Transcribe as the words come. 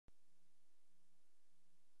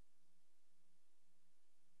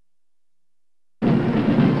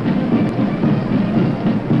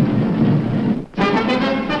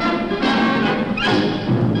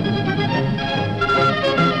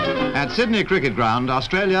At Sydney Cricket Ground,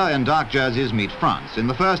 Australia in dark jerseys meet France in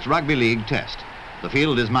the first Rugby League test. The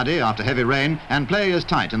field is muddy after heavy rain and play is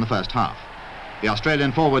tight in the first half. The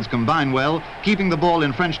Australian forwards combine well, keeping the ball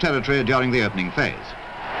in French territory during the opening phase.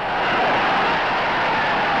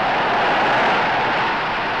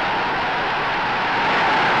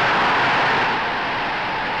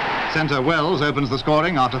 Centre Wells opens the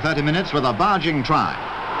scoring after 30 minutes with a barging try.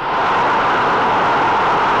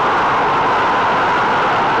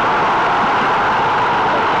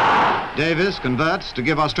 Davis converts to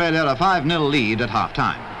give Australia a 5-0 lead at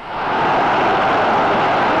half-time.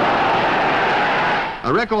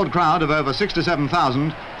 A record crowd of over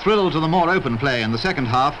 67,000 thrilled to the more open play in the second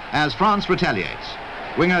half as France retaliates.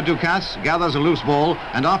 Winger Ducasse gathers a loose ball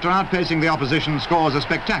and after outpacing the opposition scores a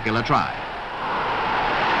spectacular try.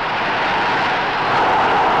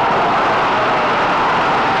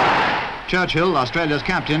 Churchill, Australia's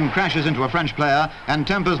captain, crashes into a French player and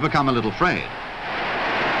tempers become a little frayed.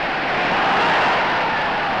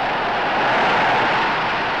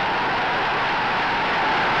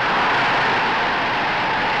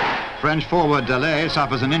 French forward Delay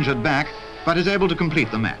suffers an injured back, but is able to complete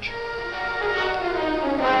the match.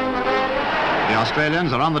 The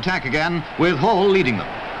Australians are on the tack again, with Hall leading them.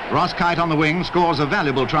 Ross Kite on the wing scores a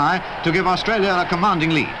valuable try to give Australia a commanding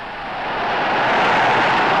lead.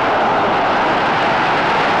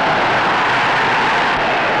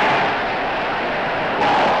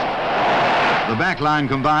 The back line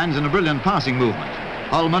combines in a brilliant passing movement.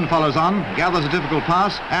 Holman follows on, gathers a difficult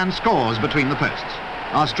pass and scores between the posts.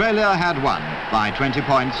 Australia had won by 20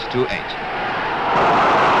 points to 8.